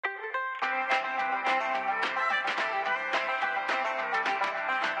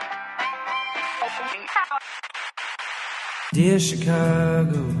Dear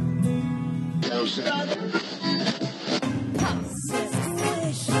Chicago.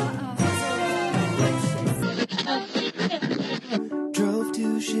 Drove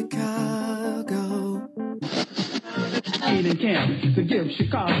to Chicago. In camp to give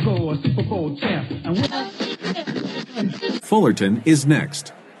Chicago a Super Bowl champ. Fullerton is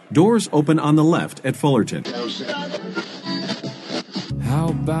next. Doors open on the left at Fullerton. How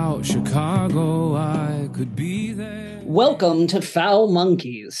about Chicago? I could be there. Welcome to Foul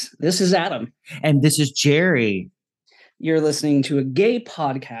Monkeys. This is Adam. And this is Jerry. You're listening to a gay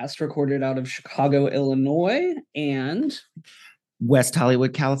podcast recorded out of Chicago, Illinois, and West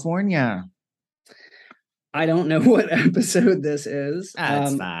Hollywood, California. I don't know what episode this is.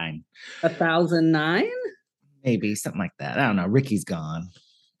 That's fine. 1009? Maybe something like that. I don't know. Ricky's gone.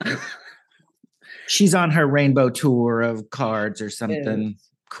 She's on her rainbow tour of cards or something.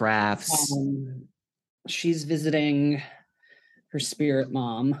 Crafts. She's visiting her spirit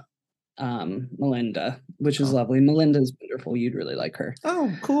mom, Melinda, which is lovely. Melinda's wonderful. You'd really like her.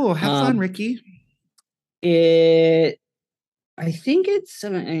 Oh, cool. Have fun, Ricky. I think it's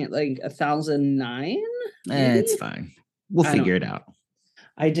like 1009. It's fine. We'll figure it out.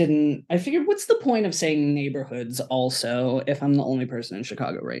 I figured, what's the point of saying neighborhoods also if I'm the only person in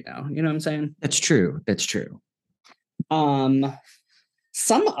Chicago right now? You know what I'm saying? That's true.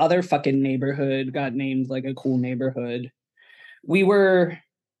 Some other fucking neighborhood got named like a cool neighborhood. The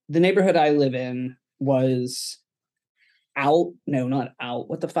neighborhood I live in was not out.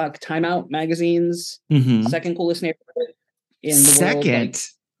 What the fuck? Time Out magazine's second coolest neighborhood in the world. Like,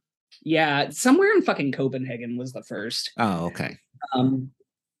 yeah, somewhere in fucking Copenhagen was the first. Oh, okay.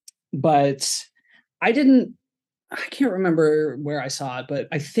 But I can't remember where I saw it, but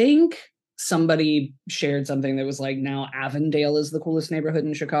I think somebody shared something that was like, now Avondale is the coolest neighborhood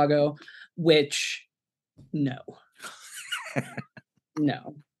in Chicago, which no.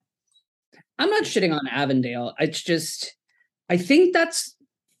 No. I'm not shitting on Avondale. It's just, I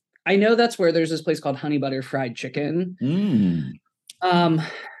know that's where there's this place called Honey Butter Fried Chicken.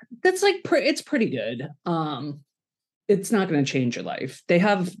 That's like, it's pretty good. It's not going to change your life. They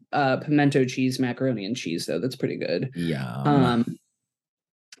have pimento cheese, macaroni and cheese, though. That's pretty good. Yeah.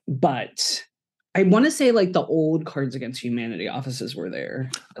 But I want to say like the old Cards Against Humanity offices were there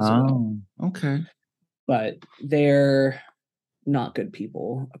as well. Okay. But they're not good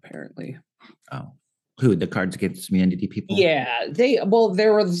people, apparently. Oh, who? The Cards Against Humanity people? Yeah.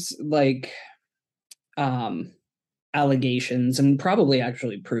 There was like allegations and probably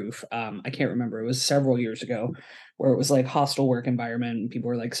actually proof. I can't remember. It was several years ago where it was like hostile work environment and people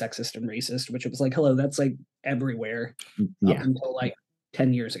were like sexist and racist, which it was like, hello, that's like everywhere. Yeah. Up until like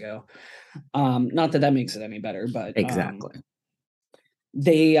 10 years ago. Not that makes it any better, but exactly.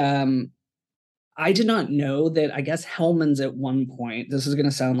 I did not know that. I guess Hellman's at one point, this is going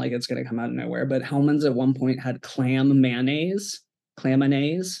to sound like it's going to come out of nowhere, but Hellman's at one point had clam mayonnaise.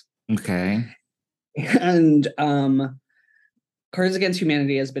 Okay. And Cards Against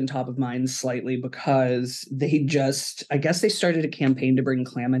Humanity has been top of mind slightly because I guess they started a campaign to bring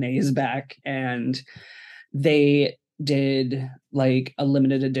clam-mayonnaise back, and they did like a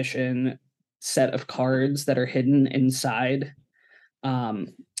limited edition set of cards that are hidden inside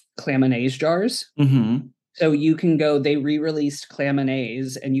clam-mayonnaise jars. So you can go, they re-released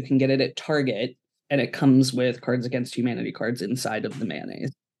clam-mayonnaise and you can get it at Target, and it comes with Cards Against Humanity cards inside of the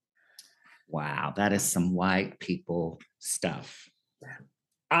mayonnaise. Wow, that is some white people stuff.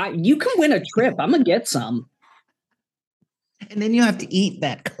 You can win a trip. I'm gonna get some. And then you have to eat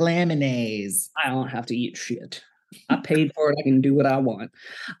that clam-mayonnaise. I don't have to eat shit. I paid for it. I can do what I want.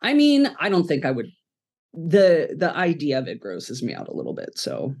 I mean, I don't think I would. The idea of it grosses me out a little bit.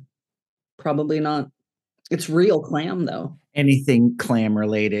 So probably not. It's real clam, though. Anything clam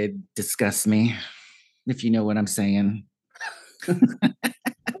related disgusts me, if you know what I'm saying.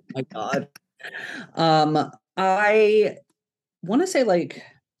 My God. I want to say like,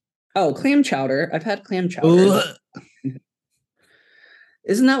 clam chowder. I've had clam chowder.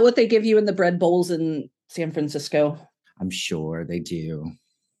 Isn't that what they give you in the bread bowls in San Francisco? I'm sure they do.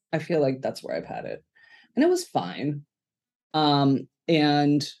 I feel like that's where I've had it. And it was fine.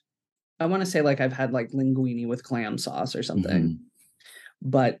 And I want to say like I've had like linguine with clam sauce or something.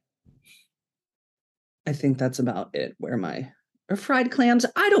 But I think that's about it. Or fried clams.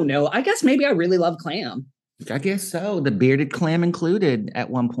 I don't know. I guess maybe I really love clam. I guess so. The bearded clam included at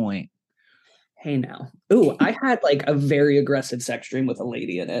one point. Hey now. Ooh, I had like a very aggressive sex dream with a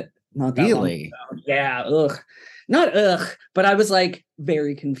lady in it. Not that really? Long ago. Yeah. Ugh. Not ugh, but I was like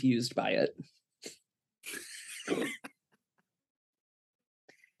very confused by it.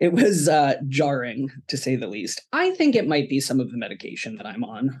 It was jarring, to say the least. I think it might be some of the medication that I'm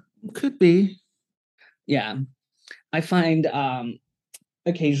on. Could be. Yeah. I find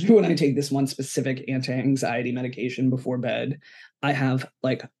occasionally when I take this one specific anti-anxiety medication before bed, I have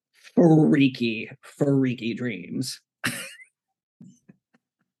like freaky dreams.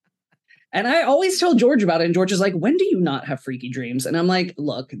 And I always tell George about it, and George is like, when do you not have freaky dreams? And I'm like,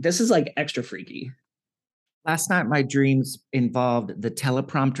 look, this is like extra freaky. Last night, my dreams involved the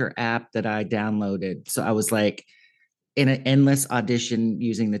teleprompter app that I downloaded. So I was like in an endless audition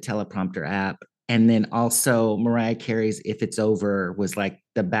using the teleprompter app. And then also Mariah Carey's If It's Over was like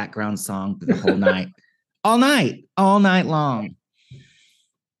the background song for the whole night. All night long.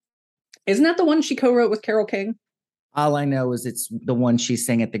 Isn't that the one she co-wrote with Carole King? All I know is it's the one she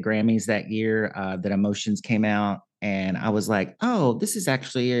sang at the Grammys that year that Emotions came out. And I was like, oh, this is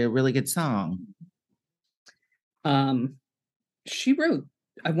actually a really good song. She wrote,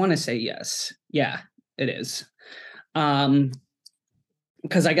 I want to say yes. Yeah, it is.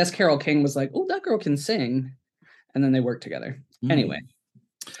 Because I guess Carole King was like, oh, that girl can sing. And then they worked together. Anyway.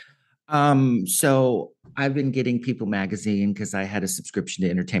 So I've been getting People magazine because I had a subscription to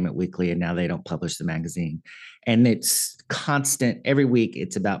Entertainment Weekly and now they don't publish the magazine. And it's constant. Every week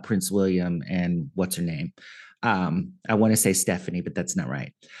it's about Prince William and what's her name? I want to say Stephanie, but that's not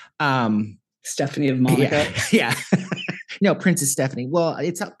right. Stephanie of Monaco. Yeah. No, Princess Stephanie. Well,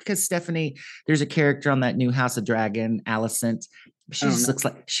 it's because Stephanie, there's a character on that new House of Dragon, Alicent.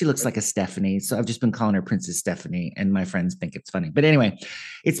 She looks like a Stephanie. So I've just been calling her Princess Stephanie, and my friends think it's funny. But anyway,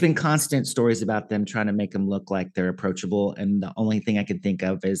 it's been constant stories about them trying to make them look like they're approachable. And the only thing I can think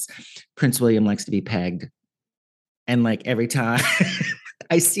of is Prince William likes to be pegged. And like every time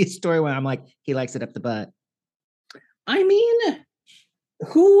I see a story where I'm like, he likes it up the butt. I mean,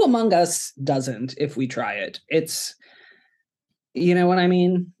 who among us doesn't if we try it? It's, you know what I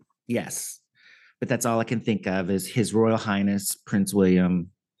mean? Yes. But that's all I can think of is His Royal Highness Prince William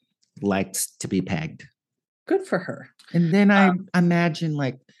likes to be pegged. Good for her. And then I imagine,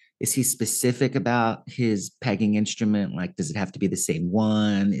 like, is he specific about his pegging instrument? Like, does it have to be the same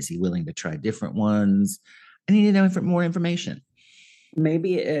one? Is he willing to try different ones? I need to know more information.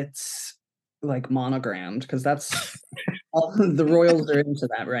 Maybe it's like monogrammed, because that's all the royals are into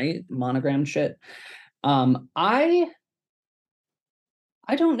that, right? Monogram shit. I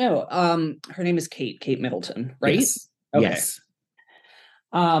don't know. Her name is Kate Middleton, right? Yes. Okay. Yes.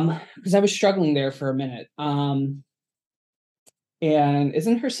 Because I was struggling there for a minute. And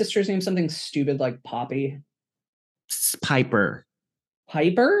isn't her sister's name something stupid like Poppy? Piper.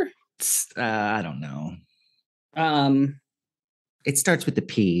 Piper? I don't know. It starts with the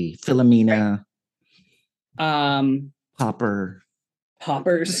P. Philomena. Popper.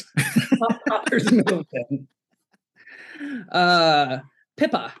 Poppers. Poppers Middleton.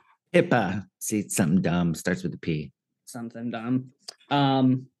 Pippa. See, it's something dumb. Starts with the P. Something dumb.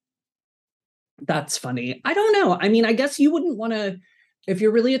 That's funny. I don't know. I mean, I guess you wouldn't want to, if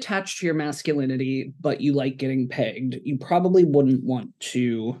you're really attached to your masculinity, but you like getting pegged, you probably wouldn't want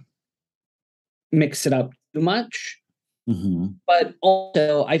to mix it up too much. Mm-hmm. But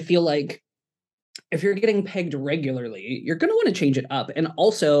also, I feel like if you're getting pegged regularly, you're going to want to change it up. And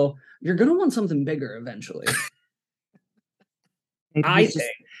also, you're going to want something bigger eventually. I think.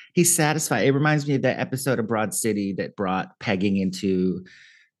 He's satisfied. It reminds me of that episode of Broad City that brought pegging into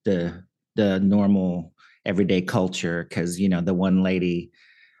the normal everyday culture. Because, you know, the one lady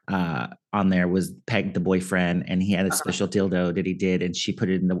on there was pegged the boyfriend and he had a special dildo that he did. And she put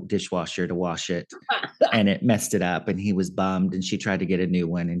it in the dishwasher to wash it and it messed it up. And he was bummed and she tried to get a new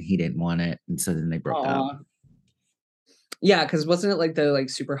one and he didn't want it. And so then they broke up. Yeah, because wasn't it like the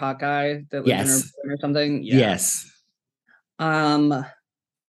super hot guy that lived in her or something? Yeah. Yes.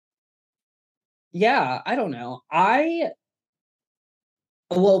 Yeah, I don't know.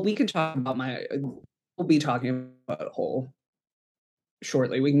 We can talk about we'll be talking about whole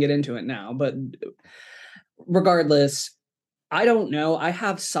shortly. We can get into it now, but regardless, I don't know. I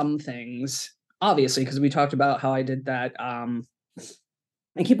have some things, obviously, because we talked about how I did that. I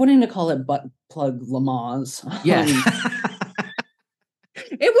keep wanting to call it butt plug Lamaze. Yeah.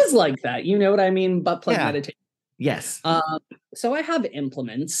 It was like that. You know what I mean? Butt plug meditation. Yes. So I have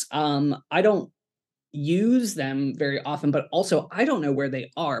implements. I don't use them very often, but also I don't know where they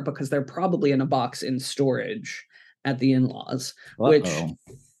are because they're probably in a box in storage at the in-laws, which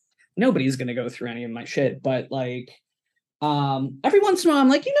nobody's going to go through any of my shit. But like, every once in a while, I'm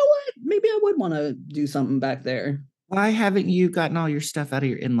like, you know what? Maybe I would want to do something back there. Why haven't you gotten all your stuff out of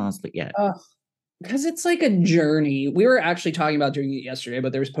your in-laws but yet? because it's like a journey. We were actually talking about doing it yesterday,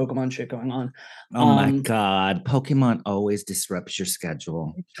 but there was Pokemon shit going on. Oh my God. Pokemon always disrupts your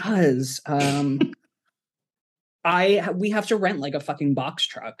schedule. It does. We have to rent like a fucking box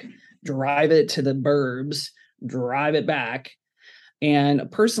truck, drive it to the burbs, drive it back.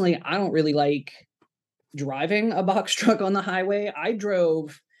 And personally, I don't really like driving a box truck on the highway. I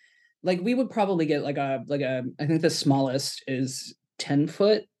drove, like, we would probably get like a I think the smallest is 10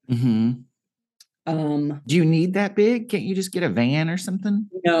 foot. Mm-hmm. Do you need that big? Can't you just get a van or something?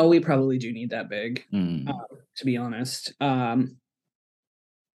 No, we probably do need that big, to be honest. But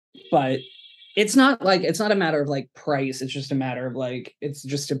it's not a matter of like price. It's just a matter of like, it's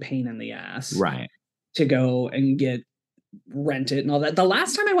just a pain in the ass, right? To go and rent it and all that. The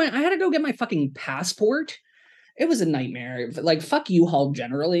last time I went, I had to go get my fucking passport. It was a nightmare. Like, fuck U-Haul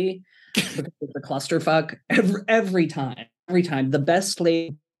generally, because it's a clusterfuck every time. The best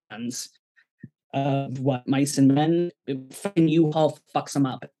laid plans of what mice and men, fucking U-Haul fucks them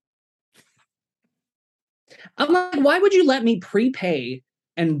up. I'm like, why would you let me prepay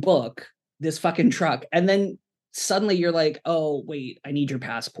and book this fucking truck, and then suddenly you're like, oh wait, I need your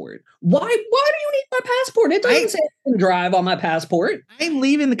passport? Why do you need my passport? It doesn't say I can drive on my passport. I'm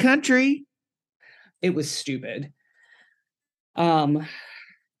leaving the country. It was stupid.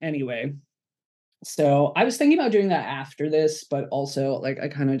 Anyway, so I was thinking about doing that after this, but also like I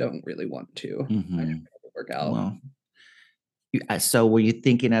kind of don't really want to. Mm-hmm. I don't work out. Well, so were you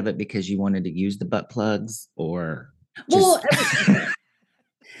thinking of it because you wanted to use the butt plugs, or well,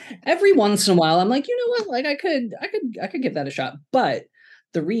 every once in a while I'm like, you know what, like I could give that a shot. But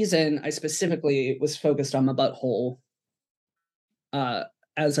the reason I specifically was focused on my butthole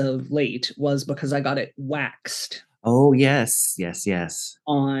as of late was because I got it waxed. Oh yes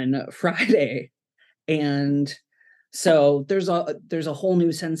on Friday. And so there's a whole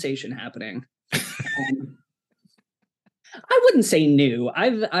new sensation happening. I wouldn't say new.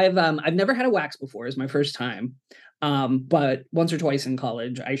 I've never had a wax before. It's my first time. But once or twice in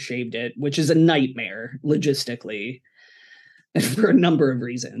college, I shaved it, which is a nightmare logistically for a number of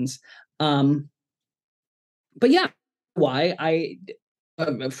reasons. But yeah, why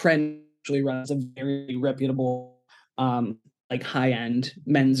a friend actually runs a very reputable, like high-end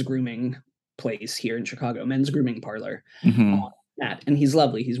men's grooming place here in Chicago, men's grooming parlor. Mm-hmm. And he's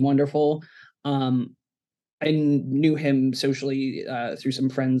lovely. He's wonderful. I knew him socially through some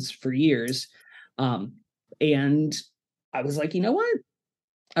friends for years. And I was like, you know what?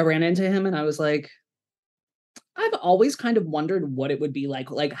 I ran into him and I was like, I've always kind of wondered what it would be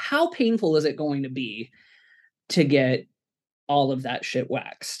like. Like, how painful is it going to be to get all of that shit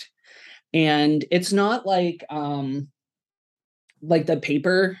waxed? And it's not like the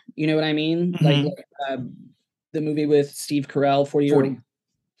paper, you know what I mean? Mm-hmm. Like the movie with Steve Carell, 40 year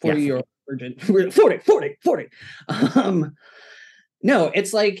old virgin, 40. No,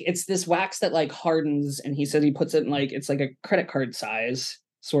 it's this wax that like hardens, and he said he puts it in like, it's like a credit card size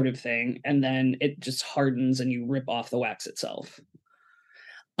sort of thing, and then it just hardens and you rip off the wax itself.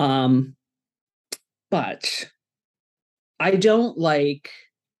 But I don't want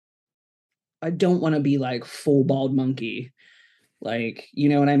to be like full bald monkey. Like, you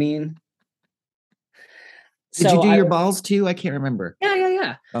know what I mean? Did you do your balls too? I can't remember.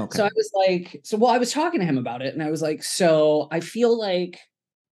 Yeah. Okay. So I was like, I was talking to him about it, and I was like, so I feel like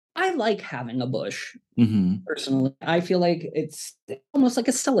I like having a bush. Mm-hmm. Personally, I feel like it's almost like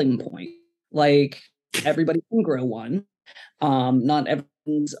a selling point. Like, everybody can grow one. Not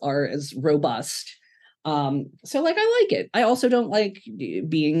everyone's are as robust. So like, I like it. I also don't like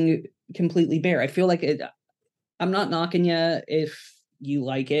being completely bare. I feel like it. I'm not knocking you if you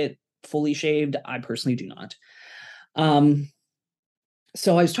like it fully shaved. I personally do not.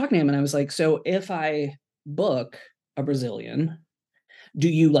 So I was talking to him and I was like, so if I book a Brazilian, do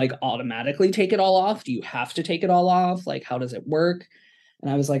you like automatically take it all off? Do you have to take it all off? Like, how does it work? And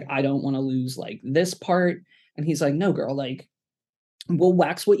I was like, I don't want to lose like this part. And he's like, no, girl, like, we'll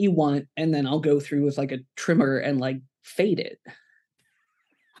wax what you want, and then I'll go through with like a trimmer and like fade it.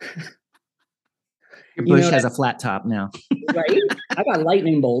 Your bush has a flat top now. Right? I got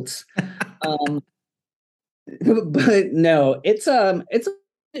lightning bolts. But no, it's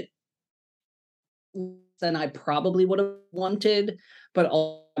than I probably would have wanted, but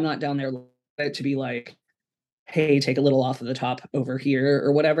I'm not down there to be like, hey, take a little off of the top over here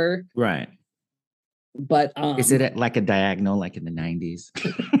or whatever. Right. But is it like a diagonal, like in the 90s?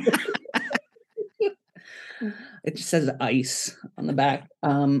 It just says ice on the back.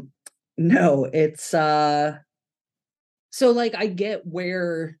 No, it's so like, I get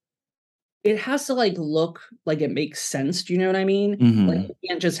where it has to like look like it makes sense. Do you know what I mean? Mm-hmm. Like, you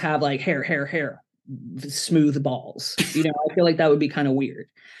can't just have like hair. smooth balls. You know, I feel like that would be kind of weird.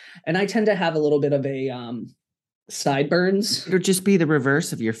 And I tend to have a little bit of a sideburns. It'll just be the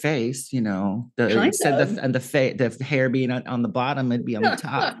reverse of your face, you know. Instead of the hair being on the bottom, it'd be on the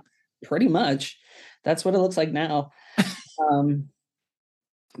top. Pretty much. That's what it looks like now.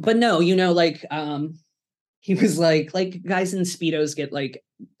 But no, you know, like he was like guys in Speedos get like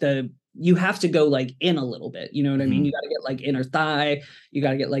you have to go like in a little bit, you know what I mean? You got to get like inner thigh, you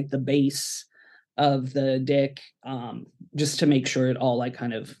got to get like the base of the dick, just to make sure it all like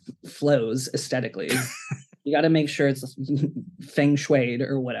kind of flows aesthetically. You got to make sure it's feng shuied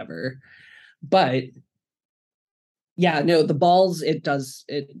or whatever. But yeah, no, the balls, it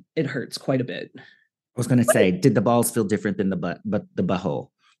hurts quite a bit. I was going to say, did the balls feel different than the butthole?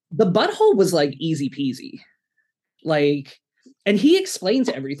 The butthole was like easy peasy. Like, and he explains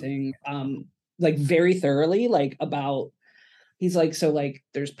everything like very thoroughly, like about, he's like, so like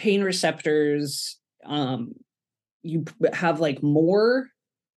there's pain receptors, you have like more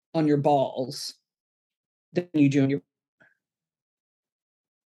on your balls than you do on your,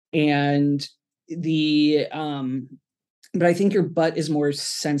 and but I think your butt is more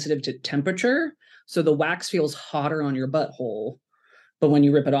sensitive to temperature, so the wax feels hotter on your butthole, but when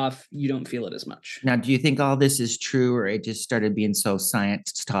you rip it off, you don't feel it as much. Now, do you think all this is true, or it just started being so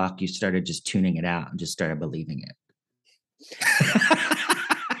science talk, you started just tuning it out and just started believing it?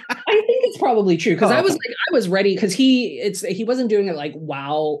 I think it's probably true, because I was ready, because he wasn't doing it like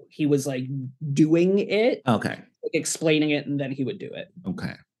while he was like doing it. Okay. Like explaining it, and then he would do it.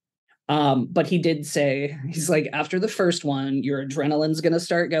 Okay. But he did say, he's like, after the first one, your adrenaline's going to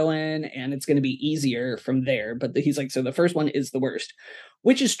start going and it's going to be easier from there. But he's like, so the first one is the worst,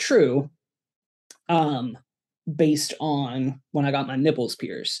 which is true. Based on when I got my nipples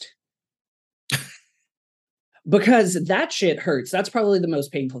pierced, because that shit hurts. That's probably the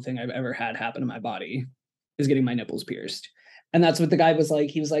most painful thing I've ever had happen to my body, is getting my nipples pierced. And that's what the guy was like.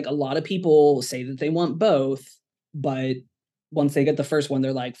 He was like, a lot of people say that they want both, but once they get the first one,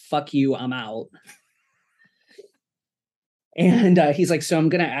 they're like, fuck you, I'm out. And he's like, so I'm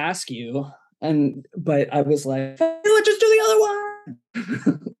going to ask you. But I was like, hey, let's just do the other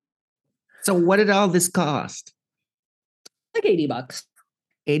one. So what did all this cost? Like $80.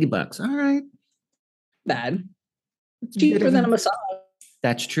 $80. All right. Bad. It's cheaper than a massage.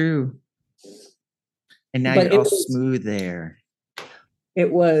 That's true. And now you're all smooth there.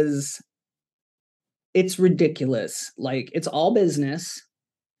 It's ridiculous. Like, it's all business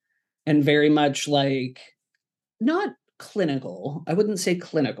and very much like, not clinical. I wouldn't say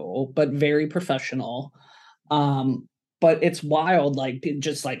clinical, but very professional. But it's wild, like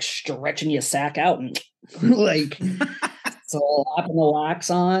just like stretching your sack out and like slapping the wax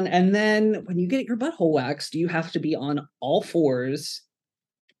on. And then when you get your butthole waxed, you have to be on all fours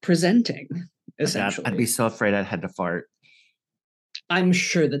presenting, essentially. I'd be so afraid I'd had to fart. I'm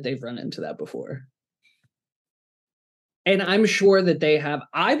sure that they've run into that before. And I'm sure that they have.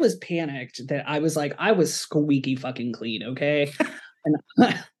 I was panicked that I was like, I was squeaky fucking clean, okay?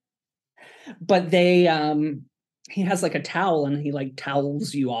 But he has like a towel and he like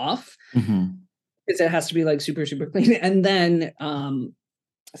towels you off. Mm-hmm. Because it has to be like super, super clean. And then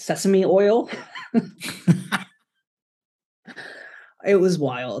sesame oil. It was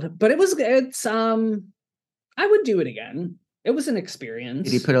wild. But it's I would do it again. It was an experience.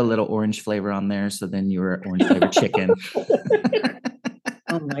 Did he put a little orange flavor on there? So then you were orange flavored chicken.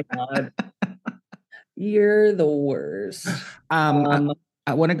 Oh my God. You're the worst. I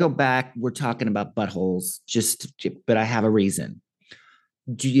want to go back. We're talking about buttholes, but I have a reason.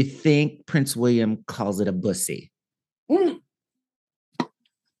 Do you think Prince William calls it a bussy?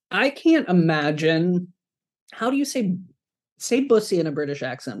 I can't imagine. How do you say bussy in a British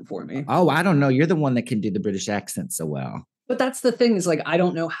accent for me? Oh, I don't know. You're the one that can do the British accent so well. But that's the thing, is like, I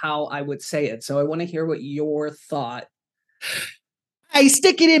don't know how I would say it. So I want to hear what your thought. Hey,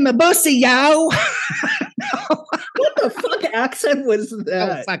 stick it in my bussy, yo. What the fuck accent was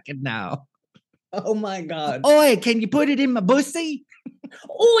that? I don't fucking know. Oh my God. Oi, can you put it in my bussy?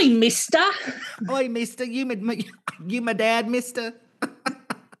 Oi, mister. Oi, mister. You my dad, mister.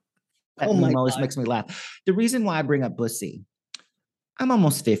 That oh my always God. makes me laugh. The reason why I bring up bussy, I'm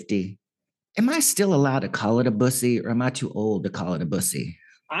almost 50. Am I still allowed to call it a bussy, or am I too old to call it a bussy?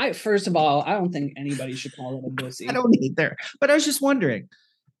 First of all, I don't think anybody should call it a bussy. I don't either. But I was just wondering,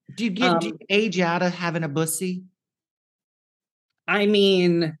 do you age out of having a bussy? I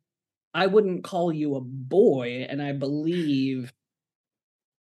mean, I wouldn't call you a boy, and I believe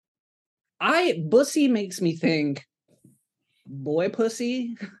bussy makes me think boy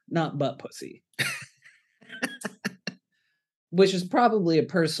pussy, not butt pussy. which is probably a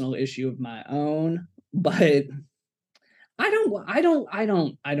personal issue of my own, but I don't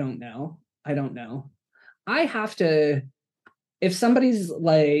know. I don't know. I have to, if somebody's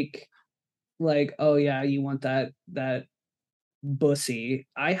like, oh yeah, you want that bussy,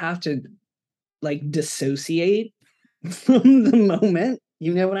 I have to like dissociate from the moment.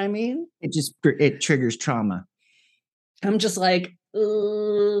 You know what I mean? It triggers trauma. I'm just like,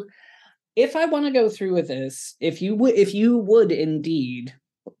 if I want to go through with this, if you would indeed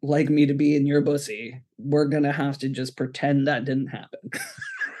like me to be in your bussy, we're gonna have to just pretend that didn't happen.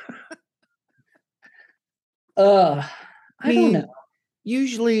 I don't know.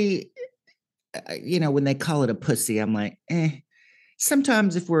 Usually, when they call it a pussy, I'm like,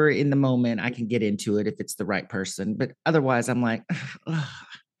 sometimes if we're in the moment, I can get into it if it's the right person. But otherwise, I'm like,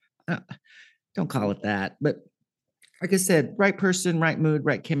 don't call it that. But like I said, right person, right mood,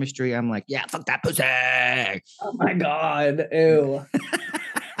 right chemistry. I'm like, yeah, fuck that pussy. Oh my God. Ew.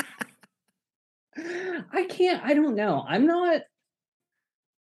 I don't know. I'm not,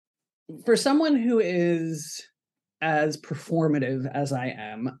 for someone who is as performative as I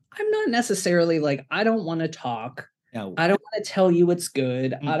am, I'm not necessarily like, I don't want to talk. No. I don't want to tell you it's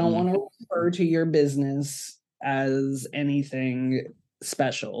good. I don't want to refer to your business as anything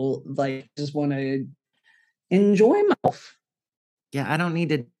special. Like, just want to enjoy myself. Yeah, I don't need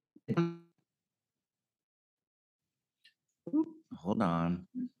to. Hold on.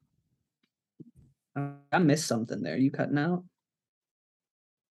 I missed something there. You cutting out?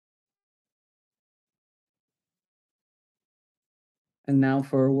 And now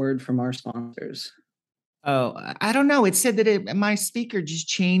for a word from our sponsors. Oh, I don't know. It said that my speaker just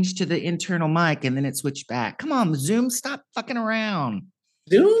changed to the internal mic and then it switched back. Come on, Zoom, stop fucking around.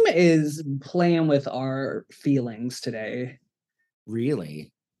 Zoom is playing with our feelings today.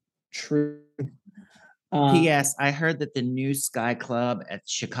 Really? True. P.S. I heard that the new Sky Club at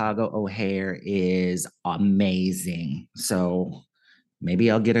Chicago O'Hare is amazing. So maybe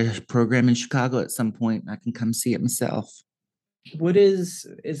I'll get a program in Chicago at some point. I can come see it myself. What is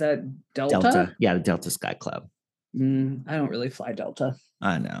that Delta? Yeah, the Delta Sky Club. I don't really fly Delta.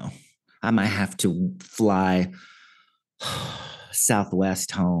 I know. I might have to fly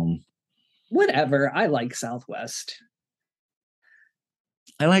Southwest home. Whatever. I like Southwest.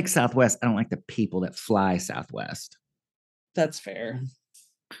 I like Southwest. I don't like the people that fly Southwest. That's fair.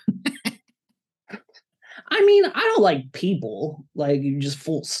 I mean, I don't like people, like just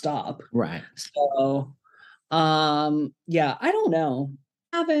full stop. Right. So, yeah, I don't know.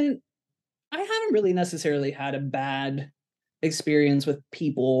 I haven't really necessarily had a bad experience with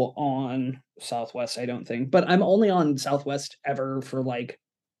people on Southwest, I don't think. But I'm only on Southwest ever for like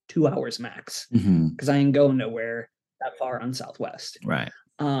 2 hours max because I ain't going nowhere that far on Southwest. Right.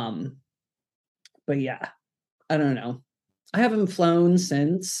 But yeah, I don't know. I haven't flown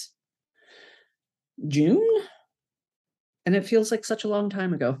since June, and it feels like such a long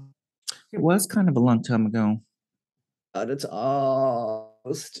time ago. It was kind of a long time ago. But it's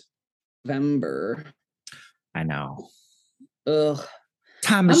almost November. I know. Ugh.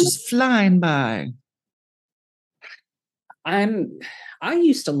 Time is just flying by. I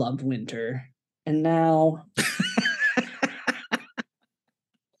used to love winter, and now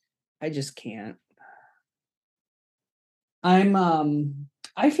I just can't.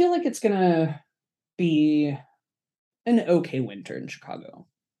 I feel like it's gonna be an okay winter in Chicago.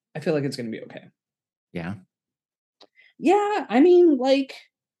 I feel like it's gonna be okay. Yeah. Yeah, I mean, like,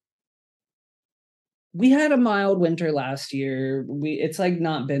 we had a mild winter last year. It's like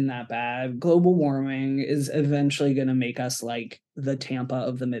not been that bad. Global warming is eventually gonna make us like the Tampa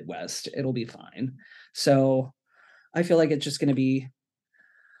of the Midwest. It'll be fine. So I feel like it's just gonna be,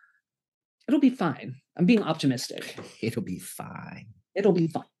 it'll be fine. I'm being optimistic. It'll be fine. It'll be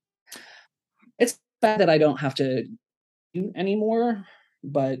fine. It's bad that I don't have to do anymore,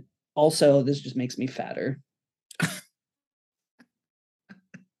 but also this just makes me fatter.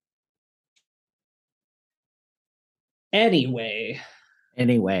 Anyway,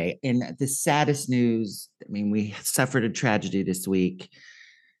 in the saddest news, I mean, we suffered a tragedy this week.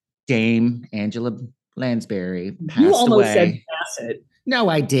 Dame Angela Lansbury passed away. You almost said Bassett. No,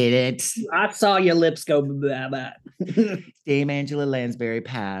 I didn't. I saw your lips go blah, blah. Dame Angela Lansbury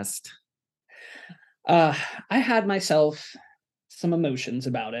passed. I had myself some emotions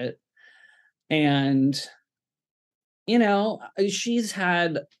about it. And, you know, she's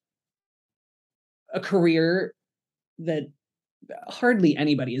had a career that hardly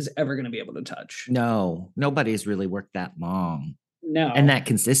anybody is ever going to be able to touch. No, nobody's really worked that long. No. And that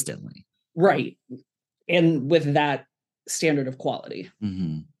consistently. Right. And with that standard of quality.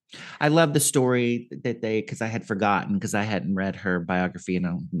 Mm-hmm. I love the story that because I had forgotten, because I hadn't read her biography in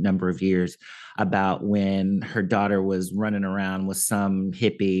a number of years, about when her daughter was running around with some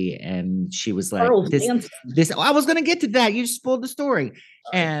hippie and she was like, Charles Manson. I was going to get to that. You just spoiled the story.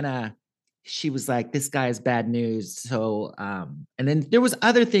 And she was like, this guy is bad news. So, and then there was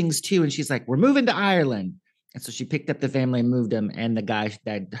other things too. And she's like, we're moving to Ireland. And so she picked up the family and moved them. And the guy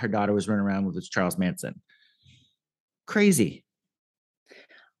that her daughter was running around with was Charles Manson. Crazy.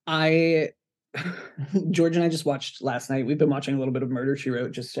 George and I just watched last night. We've been watching a little bit of Murder, She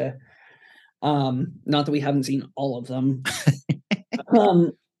Wrote, just to, not that we haven't seen all of them,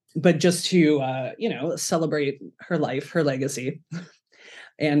 but just to, celebrate her life, her legacy.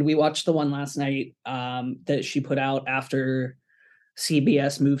 And we watched the one last night that she put out after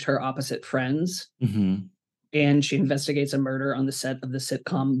CBS moved her opposite Friends. Mm-hmm. And she investigates a murder on the set of the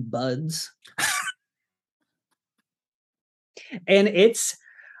sitcom Buds. And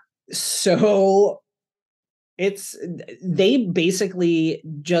they basically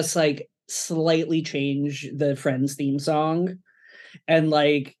just like slightly change the Friends theme song. And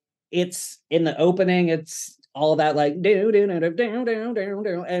like, it's in the opening, it's all that like, do, do, do, do, do, do,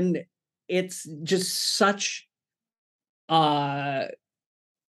 do, and it's just such,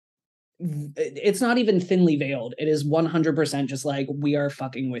 it's not even thinly veiled. It is 100% just like, we are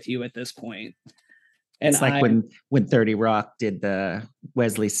fucking with you at this point. And it's like when 30 Rock did the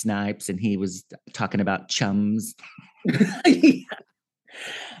Wesley Snipes and he was talking about chums. Yeah.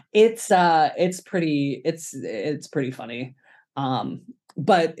 It's pretty funny.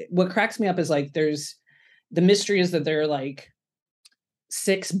 But what cracks me up is like, there's the mystery is that there are like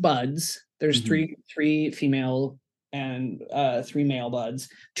 6 buds. There's Mm-hmm. three female and 3 male buds.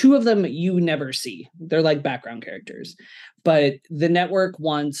 2 of them you never see. They're like background characters. But the network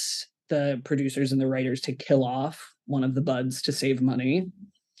wants the producers and the writers to kill off one of the buds to save money.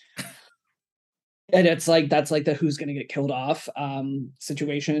 And it's like, that's like the who's going to get killed off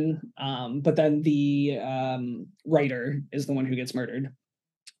situation. But then the writer is the one who gets murdered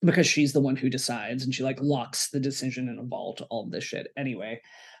because she's the one who decides, and she like locks the decision in a vault, all of this shit. Anyway,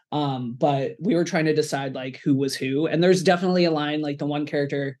 but we were trying to decide like who was who. And there's definitely a line, like the one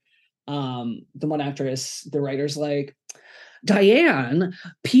character, the one actress, the writer's like, Diane,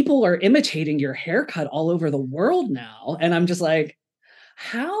 people are imitating your haircut all over the world now. And I'm just like,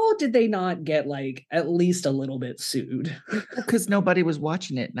 how did they not get like at least a little bit sued? Because nobody was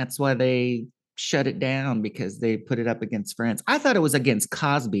watching it. And that's why they shut it down, because they put it up against Friends. I thought it was against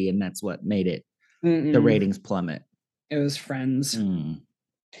Cosby, and that's what made it the ratings plummet. It was Friends.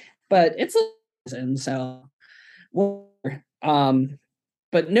 But it's a season, so but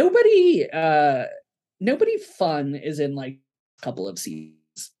nobody fun is in like a couple of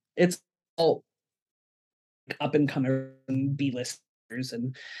seasons. It's all up and coming B-listers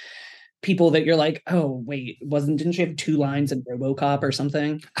and people that you're like, oh wait, didn't she have 2 lines in RoboCop or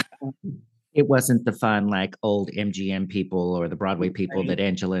something? It wasn't the fun like old MGM people or the Broadway people that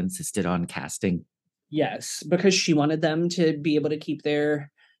Angela insisted on casting. Yes, because she wanted them to be able to keep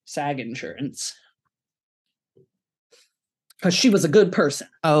their SAG insurance. Because she was a good person.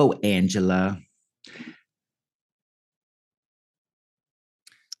 Oh, Angela.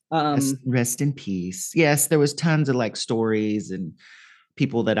 Rest in peace. Yes, there was tons of like stories and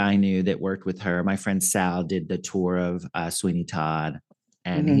people that I knew that worked with her. My friend Sal did the tour of Sweeney Todd,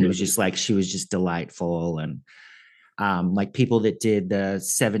 and he was just like, she was just delightful. And like people that did the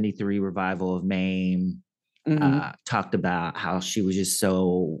 73 revival of Mame talked about how she was just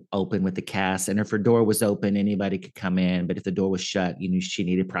so open with the cast, and if her door was open, anybody could come in, but if the door was shut, you knew she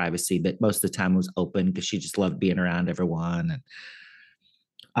needed privacy, but most of the time it was open because she just loved being around everyone.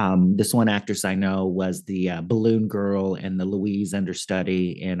 And this one actress I know was the balloon girl and the Louise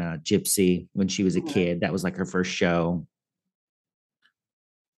understudy in Gypsy when she was a kid. That was like her first show.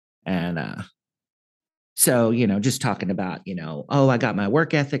 And so, just talking about, oh, I got my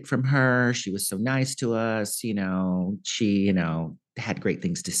work ethic from her. She was so nice to us. She, had great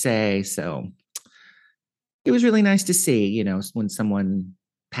things to say. So it was really nice to see, when someone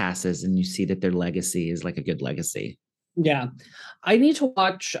passes and you see that their legacy is like a good legacy. Yeah. I need to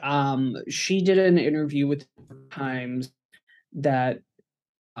watch. She did an interview with Times that,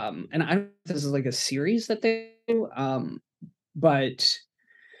 and I don't know if this is like a series that they do, but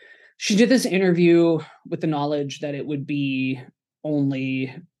she did this interview with the knowledge that it would be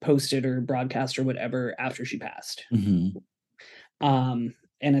only posted or broadcast or whatever after she passed. And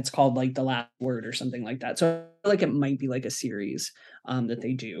it's called like The Last Word or something like that. So I feel like it might be like a series that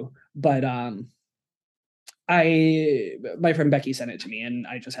they do, but my friend Becky sent it to me and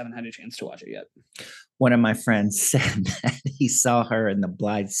I just haven't had a chance to watch it yet. one of my friends said that he saw her in the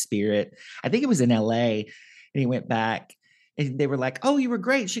Blithe Spirit. I think it was in LA, and he went back. And they were like, "Oh, you were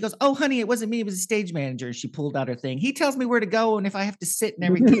great." She goes, "Oh, honey, it wasn't me. It was a stage manager." And she pulled out her thing. He tells me where to go and if I have to sit and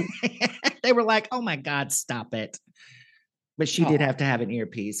everything. They were like, "Oh my God, stop it." But she did have to have an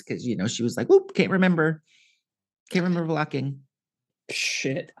earpiece because, she was like, "Whoop, can't remember blocking."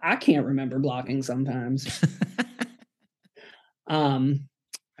 Shit, I can't remember blocking sometimes.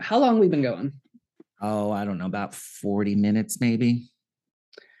 How long we been going? Oh, I don't know, about 40 minutes maybe.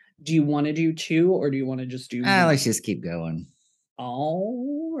 Do you want to do 2 or do you want to just do one? Let's just keep going.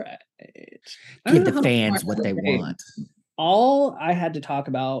 All right. Give the fans what they want. All I had to talk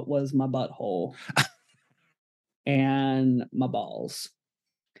about was my butthole and my balls.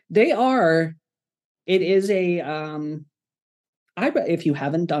 It is a if you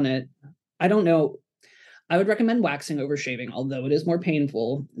haven't done it, I don't know. I would recommend waxing over shaving, although it is more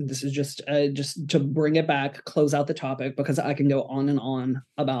painful. This is just to bring it back, close out the topic, because I can go on and on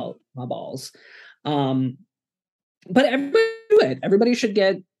about my balls. But everybody do it. Everybody should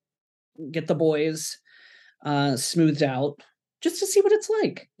get the boys smoothed out just to see what it's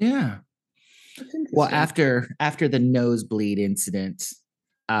like. Yeah. Well, after the nosebleed incident,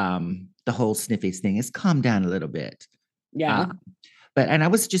 the whole sniffies thing has calmed down a little bit. Yeah. And I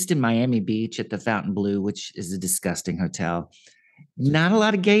was just in Miami Beach at the Fontainebleau, which is a disgusting hotel. Not a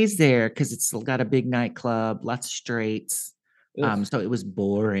lot of gays there because it's got a big nightclub, lots of straights. So it was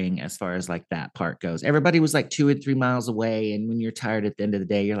boring as far as like that part goes. Everybody was like 2 or 3 miles away. And when you're tired at the end of the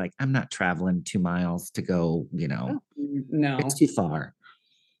day, you're like, I'm not traveling 2 miles to go, No, it's too far.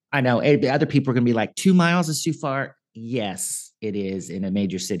 I know other people are going to be like, 2 miles is too far. Yes, it is in a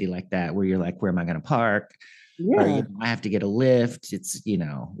major city like that, where you're like, where am I going to park? Yeah. Or, I have to get a lift. It's,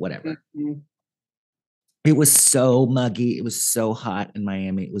 whatever. Mm-hmm. It was so muggy. It was so hot in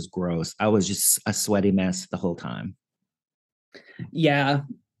Miami. It was gross. I was just a sweaty mess the whole time. Yeah.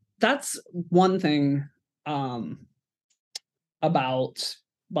 That's one thing about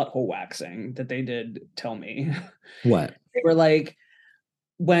butthole waxing that they did tell me. What? They were like,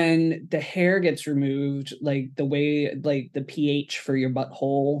 when the hair gets removed, like the way, like the pH for your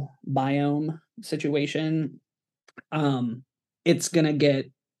butthole biome situation, it's gonna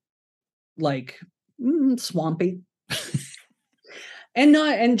get like swampy. And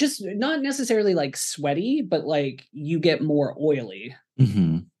not necessarily like sweaty, but like you get more oily.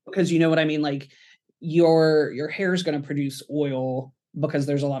 Mm-hmm. Because you know what I mean? Like your hair is going to produce oil because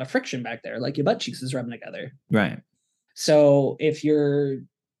there's a lot of friction back there, like your butt cheeks is rubbing together. Right. So if your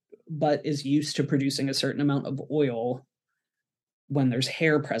butt is used to producing a certain amount of oil when there's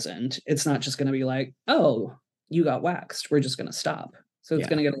hair present, it's not just going to be like, oh, you got waxed, we're just going to stop. So it's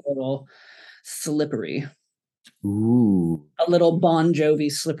going to get a little slippery. Ooh. A little Bon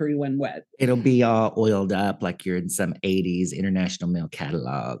Jovi slippery when wet. It'll be all oiled up like you're in some 80s international male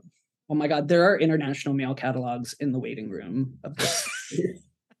catalog. Oh my God, there are international male catalogs in the waiting room of this.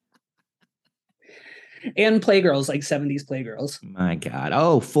 And Playgirls, like 70s Playgirls. My God.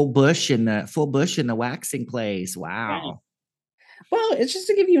 Oh, full bush in the waxing place. Wow. Yeah. Well, it's just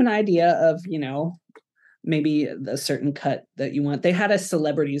to give you an idea of, maybe a certain cut that you want. They had a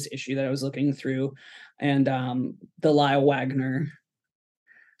celebrities issue that I was looking through, and the Lyle Wagner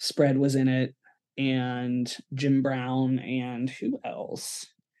spread was in it, and Jim Brown, and who else?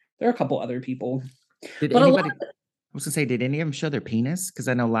 There are a couple other people. Did anybody? I was gonna say, did any of them show their penis? Because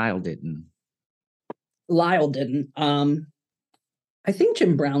I know Lyle didn't. Lyle didn't. I think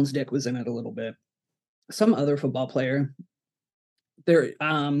Jim Brown's dick was in it a little bit. Some other football player. There.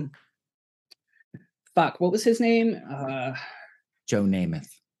 Fuck, what was his name? Joe Namath.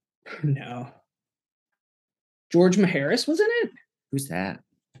 No. George Maharis was in it? Who's that?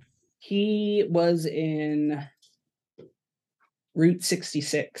 He was in Route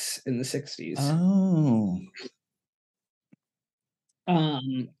 66 in the 60s. Oh.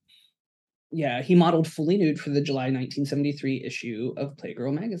 Yeah, he modeled fully nude for the July 1973 issue of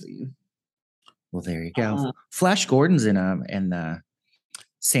Playgirl magazine. Well, there you go. Flash Gordon's in the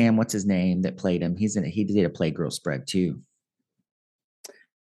Sam, what's his name that played him? He's in it. He did a Playgirl spread too.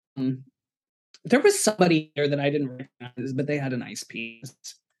 There was somebody there that I didn't recognize, but they had a nice piece.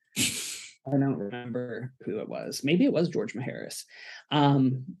 I don't remember who it was. Maybe it was George Maharis.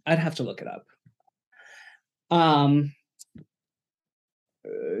 I'd have to look it up. Oh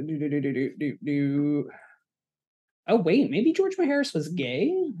wait, maybe George Maharis was gay?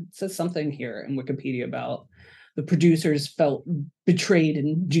 It says something here in Wikipedia about the producers felt betrayed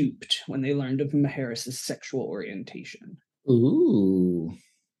and duped when they learned of Maharis's sexual orientation. Ooh.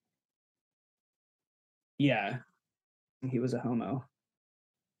 Yeah. He was a homo.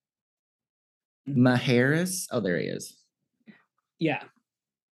 Maharis. Oh, there he is. Yeah.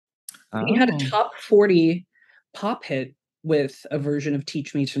 He had a Oh. top 40 pop hit with a version of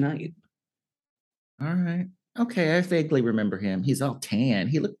Teach Me Tonight. All right. Okay, I vaguely remember him. He's all tan.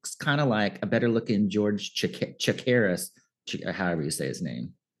 He looks kind of like a better looking George Chakiris, however you say his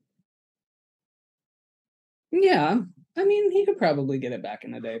name. Yeah. I mean, he could probably get it back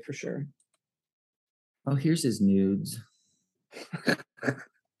in a day for sure. Oh, here's his nudes.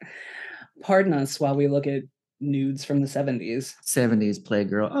 Pardon us while we look at nudes from the 70s. 70s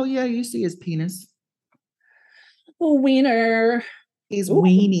Playgirl. Oh, yeah, you see his penis. Oh, wiener. He's Ooh.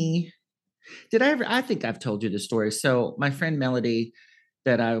 weenie. Did I ever? I think I've told you the story. So my friend Melody,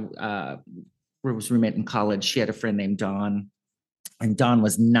 that I was roommate in college, she had a friend named Dawn, and Dawn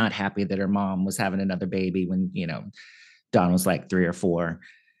was not happy that her mom was having another baby when Dawn was like 3 or 4,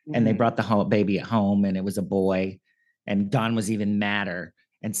 and they brought the baby at home, and it was a boy, and Dawn was even madder.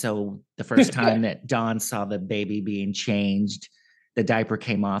 And so the first time that Dawn saw the baby being changed, the diaper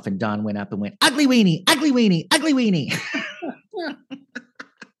came off, and Dawn went up and went, "Ugly weenie, ugly weenie, ugly weenie."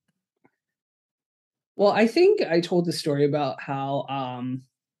 Well, I think I told the story about how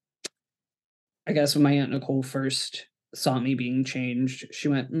I guess when my Aunt Nicole first saw me being changed, she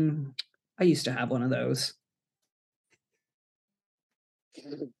went, I used to have one of those.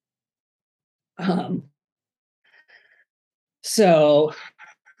 So,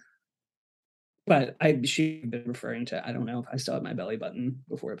 but she'd been referring to, I don't know if I still had my belly button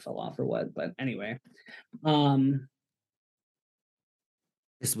before it fell off or what, but anyway.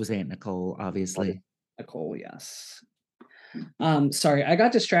 This was Aunt Nicole, obviously. Nicole, yes. Sorry, I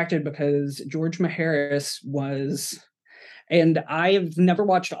got distracted because George Maharis was, and I've never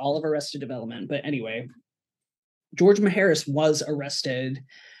watched all of Arrested Development, but anyway, George Maharis was arrested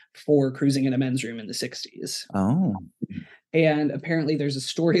for cruising in a men's room in the 60s. Oh. And apparently there's a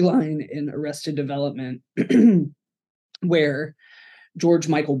storyline in Arrested Development where George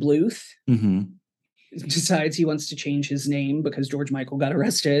Michael Bluth decides he wants to change his name because George Michael got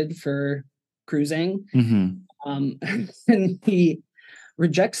arrested for cruising. And he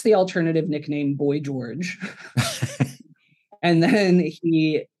rejects the alternative nickname Boy George. And then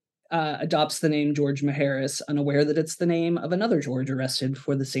he adopts the name George Maharis, unaware that it's the name of another George arrested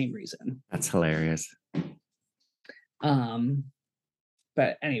for the same reason. That's hilarious.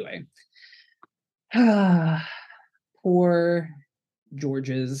 But anyway, poor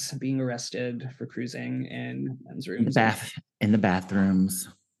George's being arrested for cruising in men's rooms. In the bathrooms.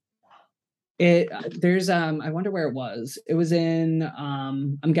 There's I wonder where it was. It was in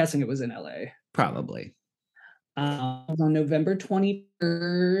I'm guessing it was in LA. Probably. On November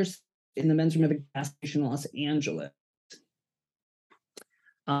 21st in the men's room of a gas station in Los Angeles.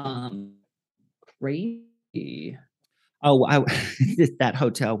 Crazy. Oh, that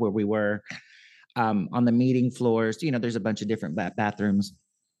hotel where we were on the meeting floors, there's a bunch of different bathrooms.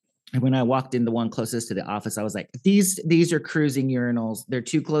 And when I walked in the one closest to the office, I was like, these are cruising urinals. They're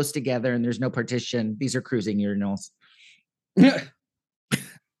too close together and there's no partition. These are cruising urinals.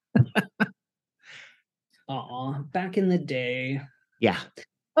 Aw, back in the day. Yeah.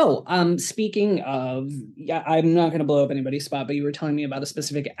 Oh, speaking of, I'm not going to blow up anybody's spot, but you were telling me about a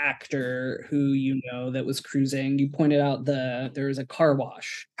specific actor who that was cruising. You pointed out there was a car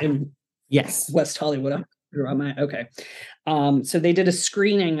wash in West Hollywood. Okay. So they did a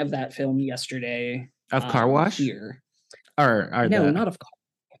screening of that film yesterday. Of Car Wash? Here. Not of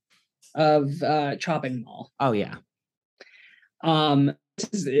of Chopping Mall. Oh yeah.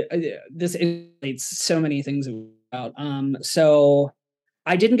 This illustrates so many things about. So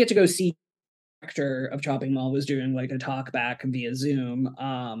I didn't get to go see. The director of Chopping Mall was doing like a talk back via Zoom,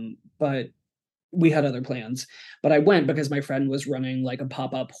 but we had other plans. But I went because my friend was running like a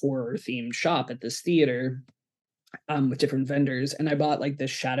pop-up horror themed shop at this theater with different vendors, and I bought like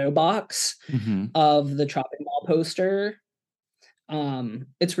this shadow box of the Chopping Mall poster.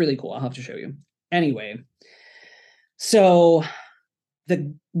 It's really cool. I'll have to show you. Anyway, so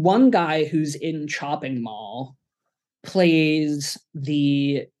the one guy who's in Chopping Mall plays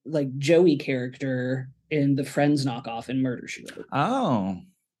the like Joey character in the Friends knockoff in Murder, She Wrote. Oh.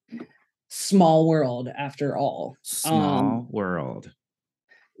 Small world after all. Small world.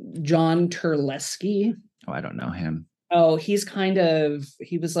 John Terlesky. Oh, I don't know him. Oh, he was like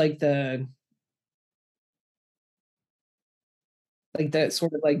the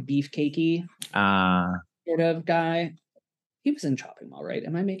sort of like beefcakey sort of guy. He was in Chopping Mall, right?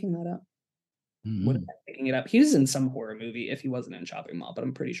 Am I making that up? What am I making it up? He was in some horror movie if he wasn't in Chopping Mall, but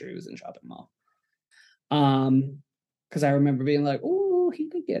I'm pretty sure he was in Chopping Mall. Because I remember being like, oh, he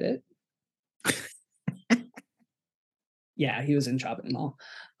could get it. Yeah, he was in Chopping Mall.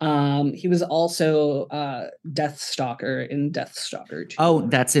 He was also Deathstalker in Deathstalker 2. Oh,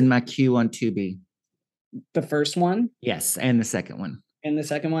 that's in my queue on Tubi. The first one Yes, and the second one. and the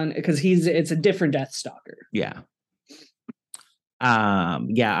second one, because it's a different Deathstalker. Yeah.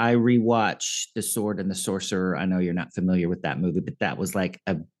 Yeah, I rewatched The Sword and the Sorcerer. I know you're not familiar with that movie, but that was like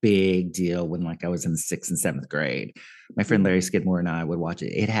a big deal when like I was in 6th and 7th grade. My friend Larry Skidmore and I would watch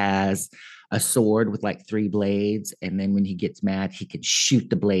it. It has a sword with like 3 blades, and then when he gets mad, he can shoot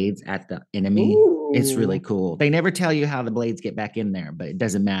the blades at the enemy. It's really Ooh. cool. They never tell you how the blades get back in there, but it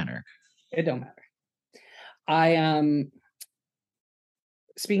doesn't matter. It don't matter. I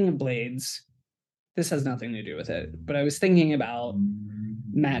speaking of blades, this has nothing to do with it, but I was thinking about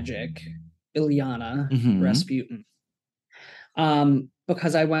magic, Ilyana, Mhm. Rasputin.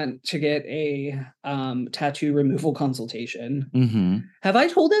 Because I went to get a tattoo removal consultation. Mm-hmm. Have I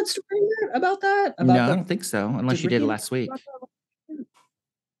told that story yet about that? No, I don't think so, unless you did it we last week. talk about-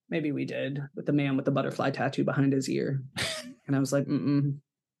 Maybe we did, with the man with the butterfly tattoo behind his ear. And I was like, and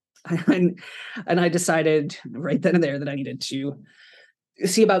I decided right then and there that I needed to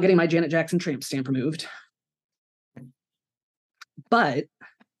see about getting my Janet Jackson tramp stamp removed. But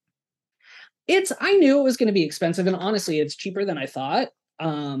I knew it was going to be expensive, and honestly, it's cheaper than I thought.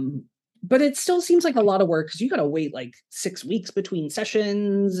 But it still seems like a lot of work because you got to wait like 6 weeks between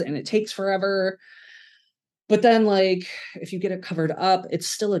sessions, and it takes forever. But then, like, if you get it covered up, it's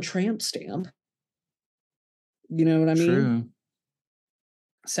still a tramp stamp. You know what I mean? True.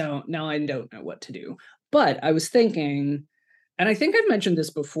 So now I don't know what to do. But I was thinking, and I think I've mentioned this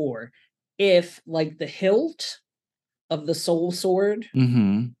before, if like the hilt of the soul sword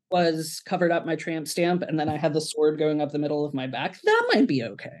Mm-hmm. was covered up my tramp stamp, and then I had the sword going up the middle of my back, that might be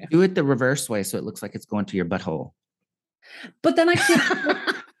okay. Do it the reverse way so it looks like it's going to your butthole. But then I can't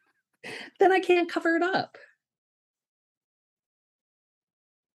then I can't cover it up.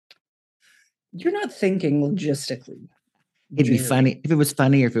 You're not thinking logistically. It'd be Jerry. funny if it was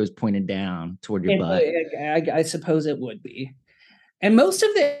funny or if it was pointed down toward your butt. I suppose it would be. And most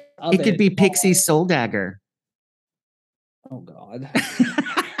of It could be Pixie's soul dagger. Oh God.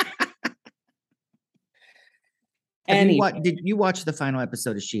 Did you watch the final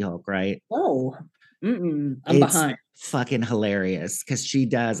episode of She-Hulk, right? No. I'm It's behind. fucking hilarious because she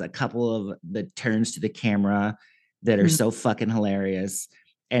does a couple of the turns to the camera that are so fucking hilarious.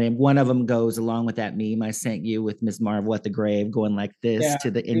 And one of them goes along with that meme I sent you with Ms. Marvel at the grave going like this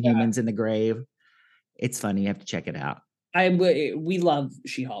to the Inhumans in the grave. It's funny. You have to check it out. We love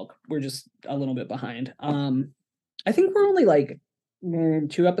She-Hulk. We're just a little bit behind. I think we're only like 2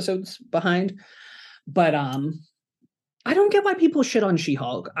 episodes behind, but I don't get why people shit on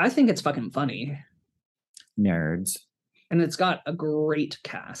She-Hulk. I think it's fucking funny. Nerds. And it's got a great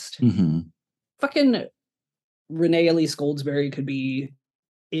cast. Mm-hmm. Fucking Renee Elise Goldsberry could be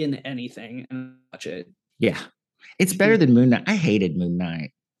in anything and watch it. Yeah. It's better than Moon Knight. I hated Moon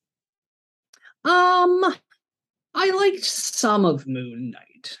Knight. I liked some of Moon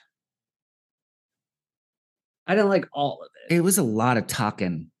Knight. I didn't like all of it. It was a lot of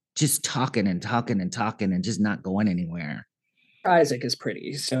talking, just talking and talking and talking and just not going anywhere. Isaac is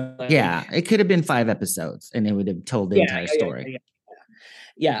pretty. So yeah, it could have been 5 episodes and it would have told the entire story.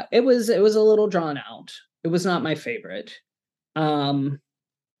 Yeah, it was a little drawn out. It was not my favorite. I'm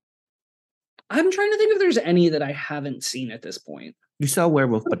trying to think if there's any that I haven't seen at this point. You saw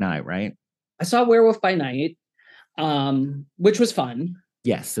Werewolf by Night, right? I saw Werewolf by Night, which was fun.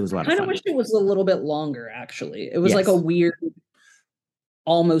 Yes, it was a lot of fun. I fun. kind of wish it was a little bit longer, actually. It was like a weird,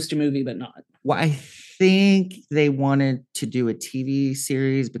 almost a movie, but not. Well, I think they wanted to do a TV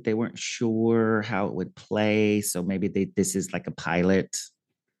series, but they weren't sure how it would play. So maybe this is like a pilot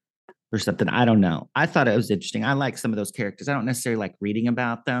or something. I don't know. I thought it was interesting. I like some of those characters. I don't necessarily like reading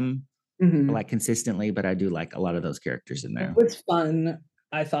about them like consistently, but I do like a lot of those characters in there. It was fun.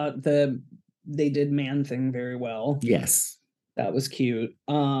 I thought they did Man Thing very well. Yes. That was cute.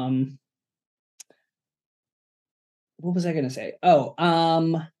 What was I gonna say? Oh,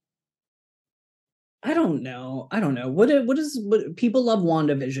 I don't know. What people love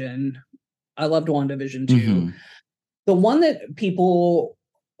WandaVision. I loved WandaVision too. Mm-hmm. The one that people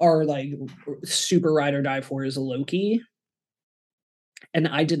are like super ride or die for is Loki. And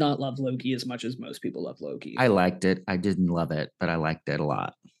I did not love Loki as much as most people love Loki. I liked it. I didn't love it, but I liked it a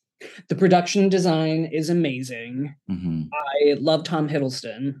lot. The production design is amazing. Mm-hmm. I love Tom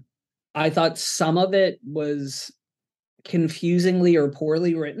Hiddleston. I thought some of it was confusingly or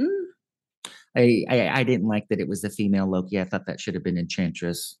poorly written. I didn't like that it was the female Loki. I thought that should have been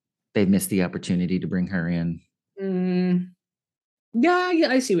Enchantress. They missed the opportunity to bring her in. Yeah,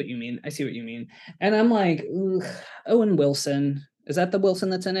 I see what you mean. I see what you mean. And I'm like, ugh, Owen Wilson. Is that the Wilson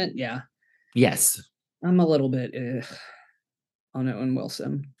that's in it? Yeah. Yes. I'm a little bit on Owen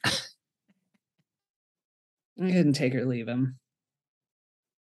Wilson. I couldn't take or leave him.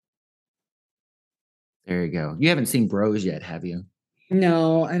 There you go. You haven't seen Bros yet, have you?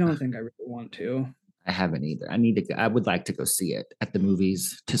 No, I don't think I really want to. I haven't either. I would like to go see it at the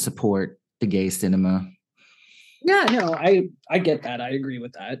movies to support the gay cinema. Yeah, no, I get that. I agree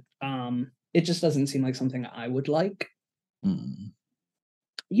with that. It just doesn't seem like something I would like. Mm.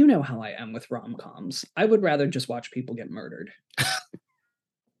 You know how I am with rom-coms. I would rather just watch people get murdered.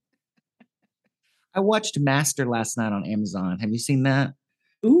 I watched Master last night on Amazon. Have you seen that?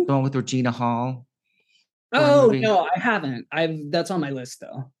 Ooh. The one with Regina Hall. Oh no, I haven't. That's on my list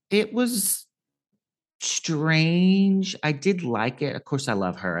though. It was strange. I did like it. Of course, I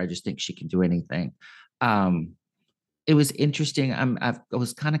love her. I just think she can do anything. It was interesting. I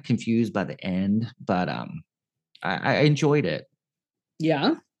was kind of confused by the end, but I enjoyed it.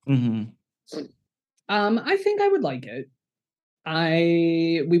 Yeah. Mm-hmm. I think I would like it.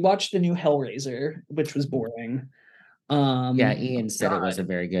 We watched the new Hellraiser, which was boring. Yeah, Ian said it wasn't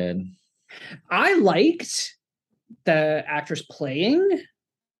very good. I liked the actress playing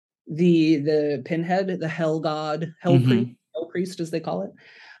the Pinhead, the Hell God, Hell Priest, as they call it.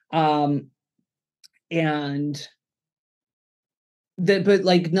 And but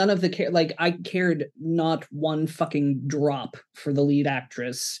like none of the like I cared not one fucking drop for the lead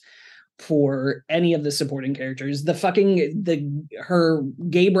actress, for any of the supporting characters. Her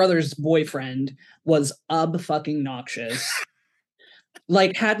gay brother's boyfriend was fucking noxious.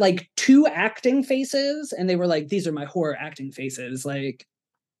 Like had like 2 acting faces, and they were like, these are my horror acting faces. Like,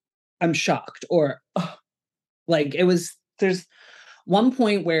 I'm shocked. Or like there's one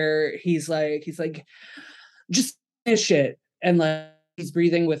point where he's like, just shit, and like he's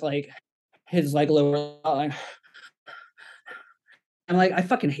breathing with like his like lower line. I'm like, I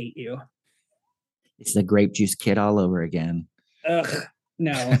fucking hate you. It's the Grape Juice Kid all over again. Ugh,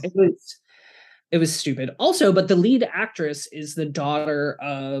 no, it was stupid. Also, but the lead actress is the daughter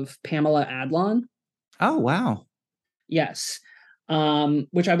of Pamela Adlon. Oh, wow. Yes.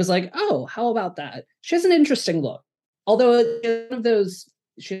 Which I was like, oh, how about that? She has an interesting look. Although it's one of those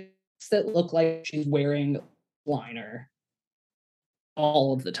shits that look like she's wearing liner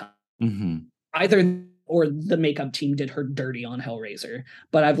all of the time. Mm-hmm. Either or the makeup team did her dirty on Hellraiser.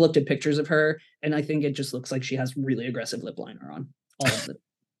 But I've looked at pictures of her, and I think it just looks like she has really aggressive lip liner on all of it.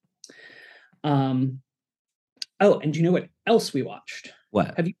 Oh, and do you know what else we watched?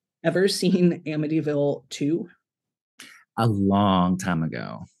 What? Have you ever seen Amityville 2? A long time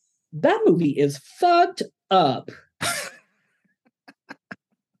ago. That movie is fucked up.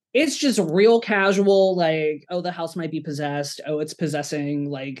 It's just real casual, like, oh, the house might be possessed. Oh, it's possessing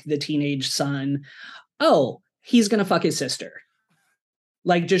like the teenage son. Oh, he's gonna fuck his sister.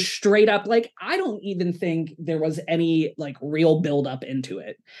 Like, just straight up, like, I don't even think there was any like real build up into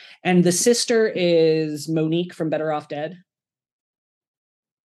it. And the sister is Monique from Better Off Dead.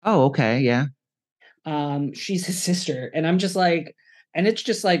 Oh, okay, yeah. She's his sister, and I'm just like, and it's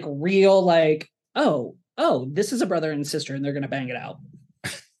just like real, like, oh, this is a brother and sister, and they're gonna bang it out.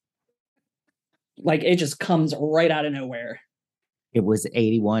 Like, it just comes right out of nowhere. It was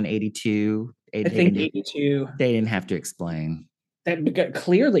 81, 82. I think 82. They didn't have to explain. That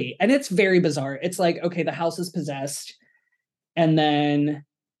clearly, and it's very bizarre. It's like, okay, the house is possessed, and then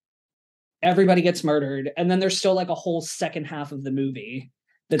everybody gets murdered, and then there's still like a whole second half of the movie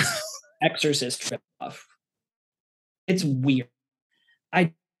that's Exorcist stuff. It's weird.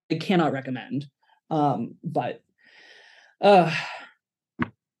 I cannot recommend. But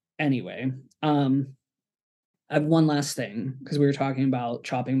anyway, I have one last thing, because we were talking about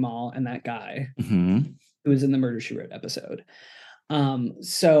Chopping Mall and that guy who was in the Murder, She Wrote episode.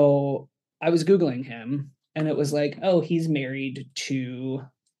 So I was Googling him, and it was like, oh, he's married to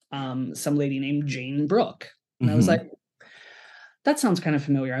some lady named Jane Brooke. And I was like, that sounds kind of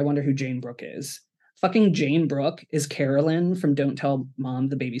familiar. I wonder who Jane Brooke is. Fucking Jane Brooke is Carolyn from Don't Tell Mom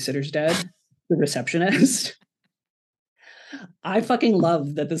the Babysitter's Dead, the receptionist. I fucking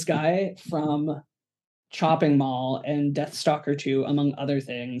love that this guy from Chopping Mall and Deathstalker 2, among other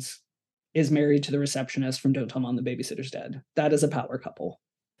things, is married to the receptionist from Don't Tell Mom the Babysitter's Dead. That is a power couple.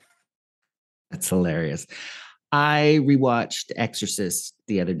 That's hilarious. I rewatched Exorcist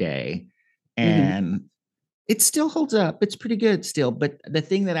the other day, and it still holds up. It's pretty good still. But the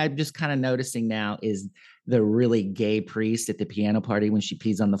thing that I'm just kind of noticing now is the really gay priest at the piano party when she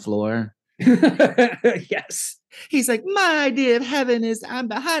pees on the floor. Yes. He's like, my idea of heaven is I'm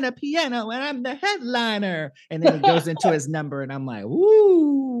behind a piano and I'm the headliner. And then he goes into his number and I'm like,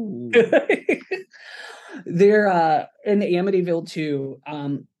 woo. They're in Amityville too.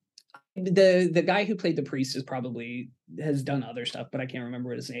 The guy who played the priest is probably has done other stuff, but I can't remember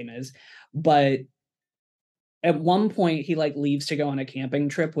what his name is. But at one point he like leaves to go on a camping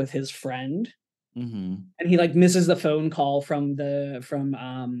trip with his friend. Mm-hmm. And he like misses the phone call from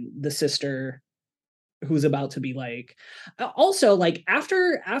the sister who's about to be like also like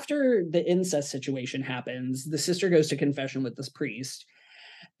after the incest situation happens, the sister goes to confession with this priest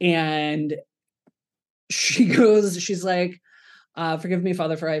and she's like, forgive me,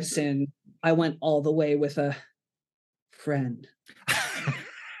 Father, for I've sinned. I went all the way with a friend.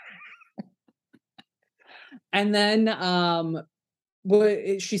 And then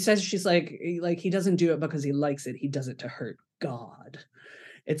what she says, she's like he doesn't do it because he likes it. He does it to hurt God.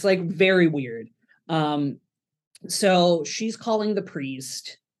 It's like very weird. So she's calling the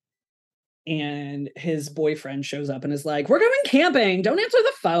priest and his boyfriend shows up and is like, we're going camping. Don't answer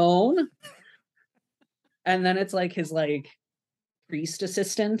the phone. And then it's like his like priest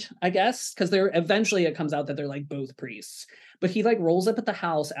assistant, I guess, because they're eventually it comes out that they're like both priests. But he like rolls up at the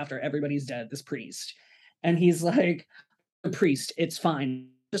house after everybody's dead, this priest. And he's like, the priest, it's fine.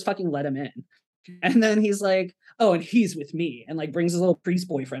 Just fucking let him in. And then he's like, oh, and he's with me, and like brings his little priest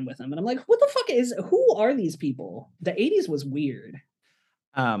boyfriend with him. And I'm like, who are these people? The 80s was weird.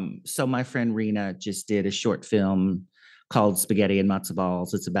 So my friend Rena just did a short film called Spaghetti and Matzo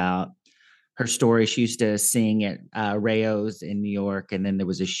Balls. It's about her story. She used to sing at Rayo's in New York, and then there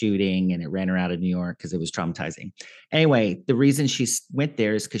was a shooting and it ran her out of New York because it was traumatizing. Anyway, the reason she went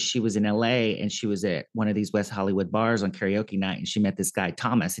there is because she was in LA and she was at one of these West Hollywood bars on karaoke night, and she met this guy,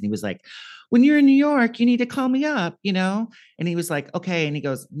 Thomas, and he was like, when you're in New York, you need to call me up, you know? And he was like, okay. And he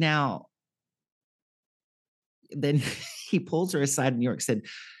goes, now, then he pulls her aside in New York, said,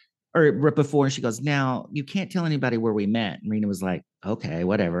 or right before, she goes, now you can't tell anybody where we met. And Rena was like, okay,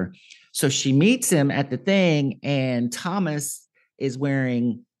 whatever. So she meets him at the thing, and Thomas is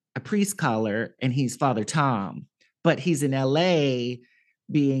wearing a priest collar and he's Father Tom, but he's in LA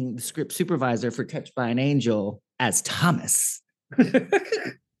being the script supervisor for Touched by an Angel as Thomas.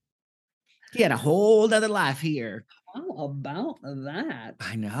 He had a whole other life here. How about that?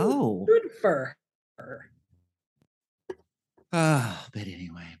 I know. Good for her. Oh, but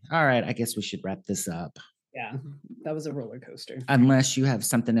anyway. All right. I guess we should wrap this up. Yeah, that was a roller coaster. Unless you have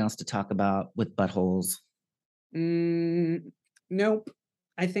something else to talk about with buttholes. Nope.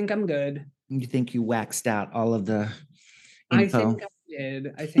 I think I'm good. You think you waxed out all of the info?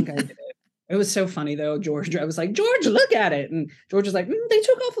 I think I did. It was so funny though, George. I was like, George, look at it. And George was like, they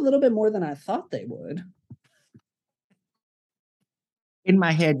took off a little bit more than I thought they would. In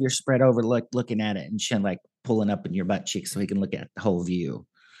my head, you're spread over looking at it and Shen like pulling up in your butt cheeks so he can look at the whole view.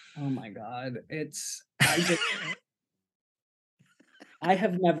 Oh my God. I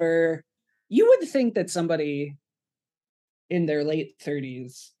have never, you would think that somebody in their late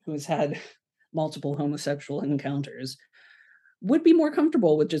 30s who has had multiple homosexual encounters would be more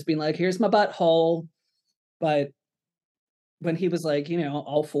comfortable with just being like, here's my butthole. But when he was like,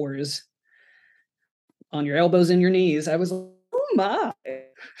 all fours on your elbows and your knees, I was like, oh my.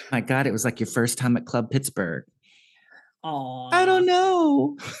 My God, it was like your first time at Club Pittsburgh. Aww. I don't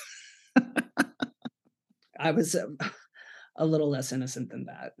know. I was a little less innocent than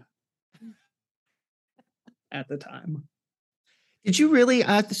that at the time. Did you really?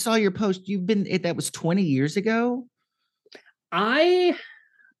 I saw your post. That was 20 years ago? I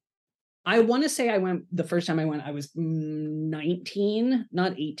want to say the first time I went, I was 19,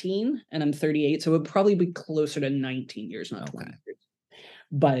 not 18, and I'm 38. So it would probably be closer to 19 years, not 20 years.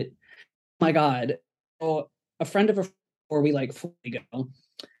 But my God, a friend of a before we like fully go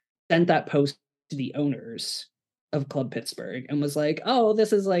sent that post to the owners of Club Pittsburgh and was like, oh,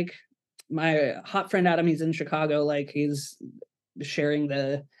 this is like my hot friend Adam. He's in Chicago. Like he's sharing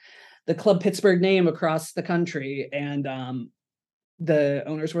the Club Pittsburgh name across the country. And the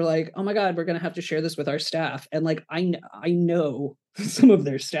owners were like, oh my God, we're going to have to share this with our staff. And like, I know some of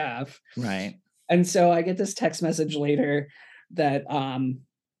their staff. Right. And so I get this text message later that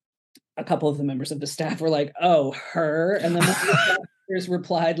a couple of the members of the staff were like, oh, her. And then the staffers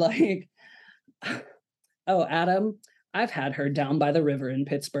replied like, oh, Adam, I've had her down by the river in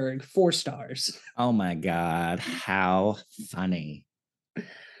Pittsburgh, 4 stars. Oh my God. How funny.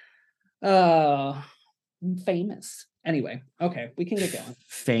 Oh, famous. Anyway, okay, we can get going.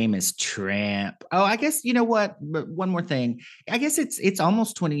 Famous tramp. Oh, I guess, you know what? But one more thing. I guess it's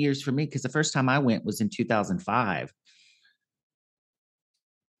almost 20 years for me because the first time I went was in 2005.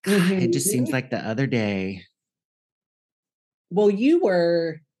 It just seems like the other day. Well, you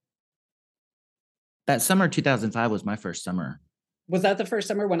were. That summer 2005 was my first summer. Was that the first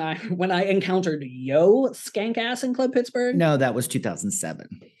summer when I encountered Yo Skank Ass in Club Pittsburgh? No, that was 2007.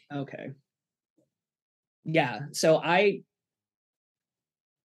 Okay. Yeah. So I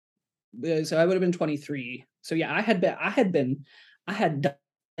would have been 23. So yeah, I had been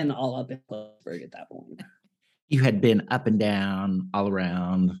all up in Pittsburgh at that point. You had been up and down, all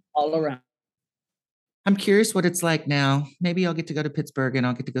around. All around. I'm curious what it's like now. Maybe I'll get to go to Pittsburgh and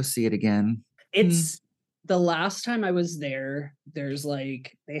I'll get to go see it again. It's the last time I was there, there's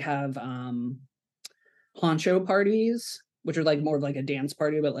like they have honcho parties, which are like more of like a dance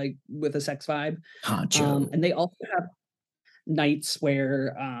party, but like with a sex vibe. Honcho. And they also have nights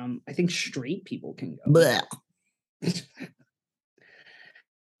where I think straight people can go.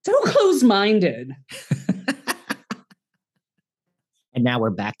 So close-minded. And now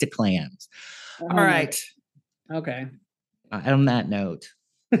we're back to clams. All right. Okay. On that note.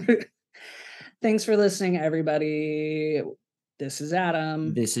 Thanks for listening, everybody. This is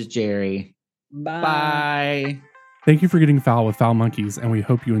Adam. This is Jerry. Bye. Bye. Thank you for getting foul with Foul Monkeys, and we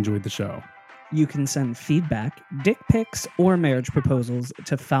hope you enjoyed the show. You can send feedback, dick pics, or marriage proposals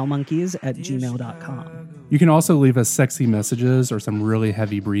to foulmonkeys@gmail.com. You can also leave us sexy messages or some really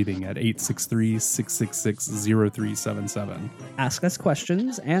heavy breathing at 863-666-0377. Ask us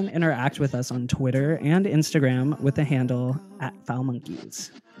questions and interact with us on Twitter and Instagram with the handle @foulmonkeys.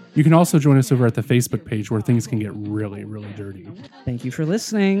 You can also join us over at the Facebook page where things can get really, really dirty. Thank you for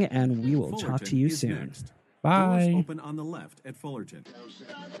listening, and we will talk Fullerton to you is soon. next. Bye. Doors open on the left at Fullerton.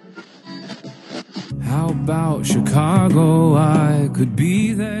 How about Chicago? I could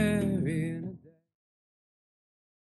be there.